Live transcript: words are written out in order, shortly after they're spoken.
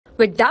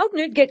With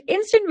Doubtnut, get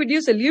instant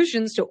video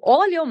solutions to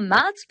all your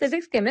maths,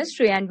 physics,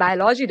 chemistry, and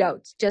biology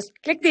doubts. Just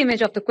click the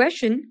image of the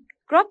question,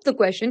 crop the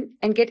question,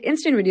 and get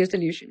instant video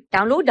solution.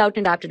 Download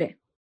Doubtnut app today.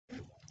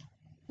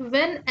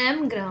 When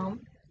m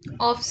gram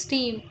of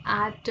steam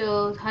at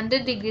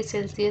 100 degrees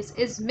Celsius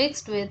is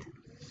mixed with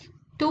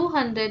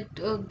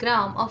 200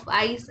 gram of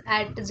ice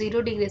at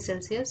 0 degrees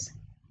Celsius,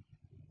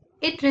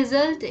 it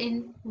results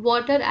in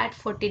water at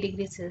 40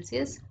 degrees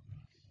Celsius.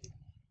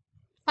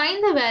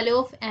 Find the value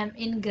of m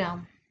in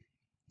gram.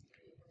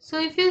 So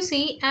if you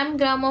see, m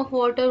gram of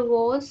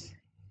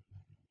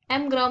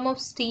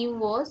steam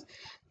was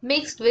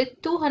mixed with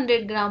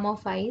 200 gram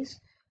of ice.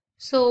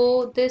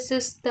 So this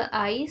is the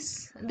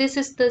ice, this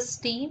is the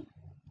steam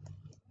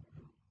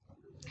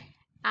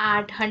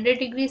at 100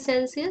 degrees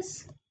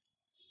Celsius,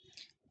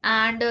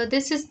 and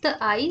this is the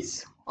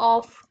ice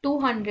of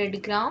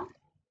 200 gram,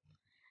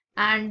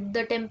 and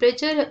the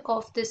temperature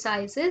of this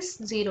ice is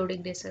 0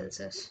 degrees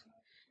Celsius.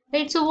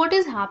 Right, so what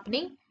is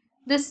happening?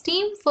 The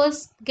steam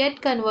first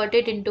get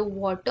converted into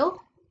water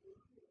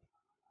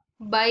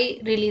by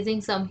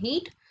releasing some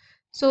heat.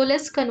 So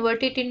let's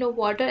convert it into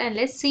water and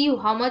let's see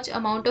how much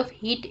amount of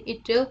heat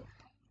it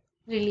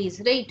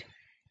release, right?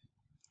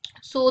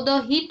 So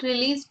the heat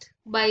released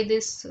by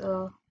this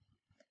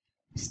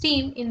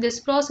steam in this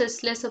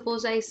process, let's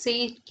suppose I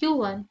say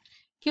Q1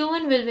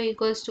 will be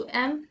equals to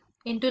m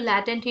into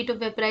latent heat of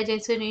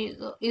vaporization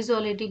is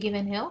already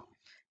given here,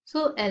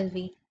 so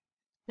LV,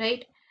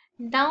 right?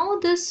 Now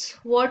this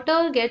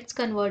water gets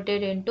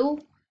converted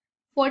into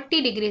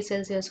 40 degrees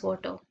Celsius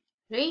water,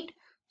 right?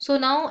 So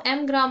now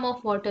m gram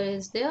of water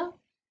is there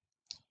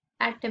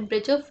at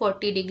temperature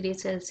 40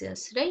 degrees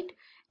Celsius, right?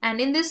 And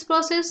in this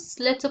process,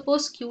 let's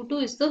suppose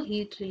Q2 is the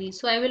heat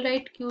release. So I will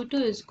write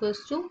Q2 is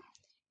equals to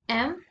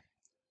m.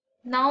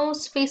 Now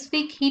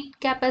specific heat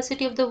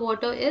capacity of the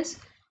water is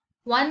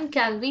 1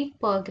 calorie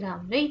per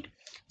gram, right?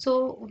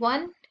 So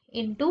 1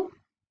 into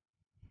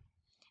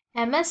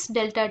ms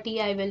delta T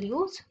I will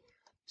use.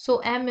 So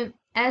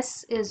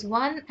ms is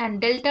 1 and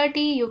delta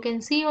T you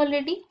can see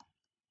already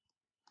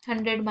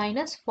 100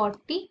 minus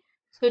 40,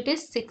 so it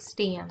is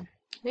 60 m,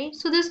 right?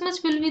 So this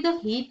much will be the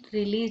heat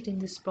released in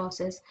this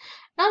process.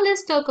 Now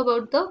let's talk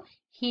about the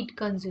heat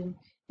consumed,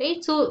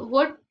 right? So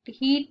what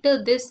heat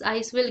this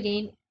ice will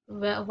gain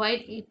while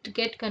it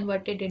get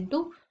converted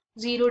into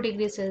 0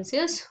 degrees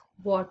Celsius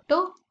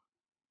water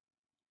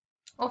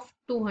of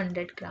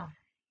 200 gram.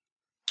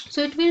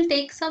 So it will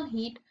take some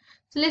heat.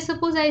 So let's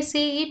suppose I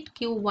say it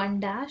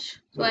Q1 dash.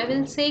 So I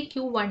will say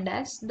Q1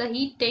 dash, the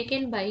heat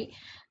taken by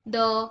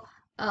the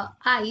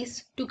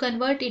ice to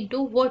convert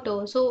into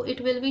water. So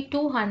it will be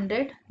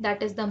 200,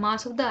 that is the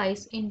mass of the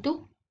ice,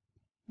 into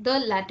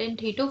the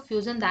latent heat of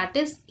fusion, that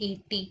is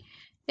 80,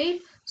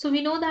 right? So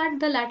we know that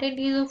the latent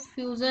heat of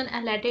fusion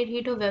and latent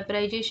heat of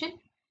vaporization.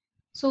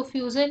 So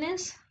fusion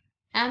is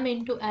m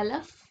into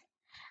LF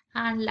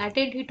and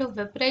latent heat of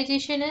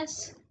vaporization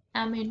is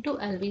m into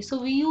LV.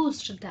 So we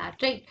used that,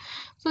 right?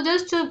 So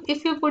just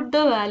if you put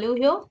the value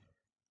here,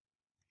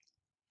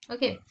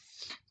 okay,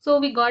 so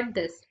we got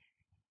this.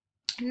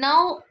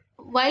 Now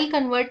while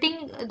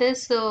converting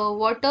this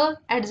water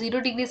at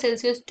 0 degrees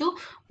Celsius to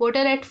water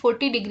at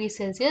 40 degrees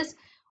Celsius,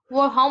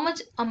 how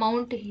much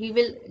amount he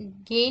will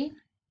gain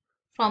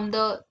from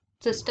the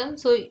system?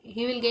 So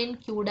he will gain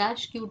Q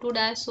dash, Q2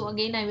 dash. So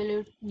again I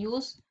will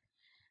use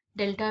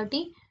delta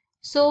T.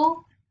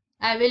 So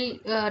I will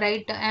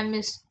write m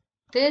is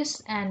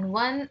this and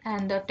 1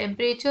 and the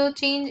temperature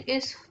change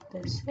is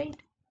this, right?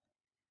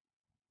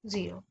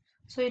 0.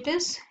 So it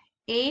is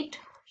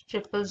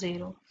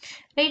 8,000,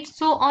 right?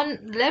 So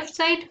on left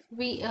side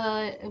we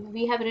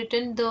have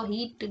written the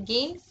heat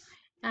gain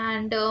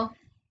and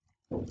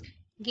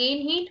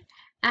gain heat,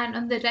 and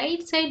on the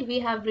right side we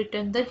have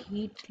written the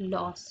heat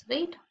loss,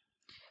 right?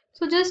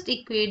 So just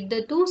equate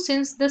the two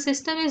since the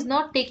system is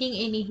not taking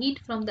any heat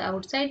from the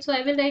outside. So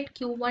I will write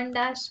Q1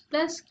 dash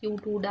plus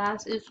Q2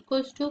 dash is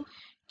equals to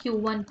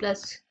Q1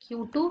 plus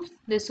Q2.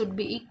 This would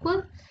be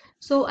equal.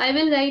 So I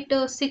will write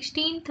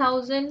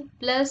 16,000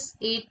 plus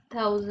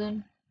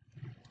 8,000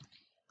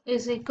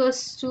 is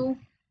equals to,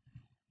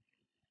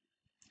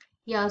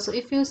 yeah, so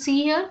if you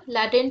see here,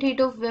 latent heat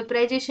of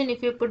vaporization,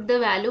 if you put the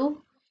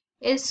value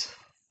is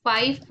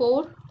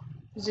 540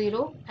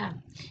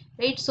 m,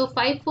 right? So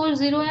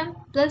 540 m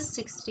plus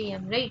 60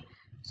 m, right?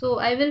 So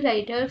I will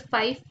write here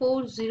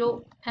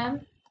 540 m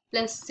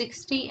plus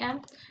 60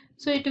 m,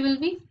 so it will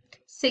be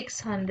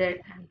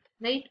 600 m,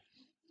 right?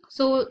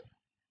 So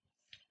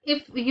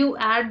if you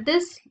add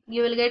this,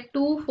 you will get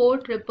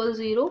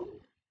 24,000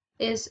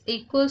 is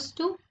equals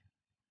to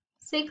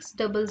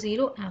 600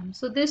 m.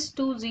 So this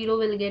 20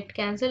 will get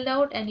cancelled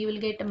out and you will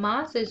get a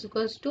mass is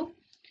equals to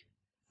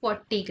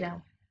 40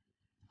 gram.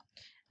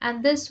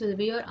 And this will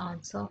be your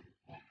answer.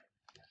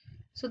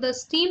 So the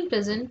steam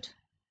present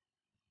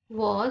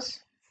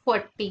was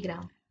 40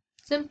 gram.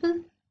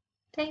 Simple.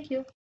 Thank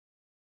you.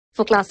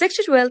 For class 6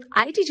 to 12,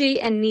 IIT JEE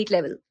and NEET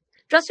level.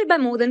 Trusted by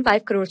more than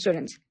 5 crore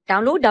students.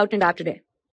 Download Doubtnut app today.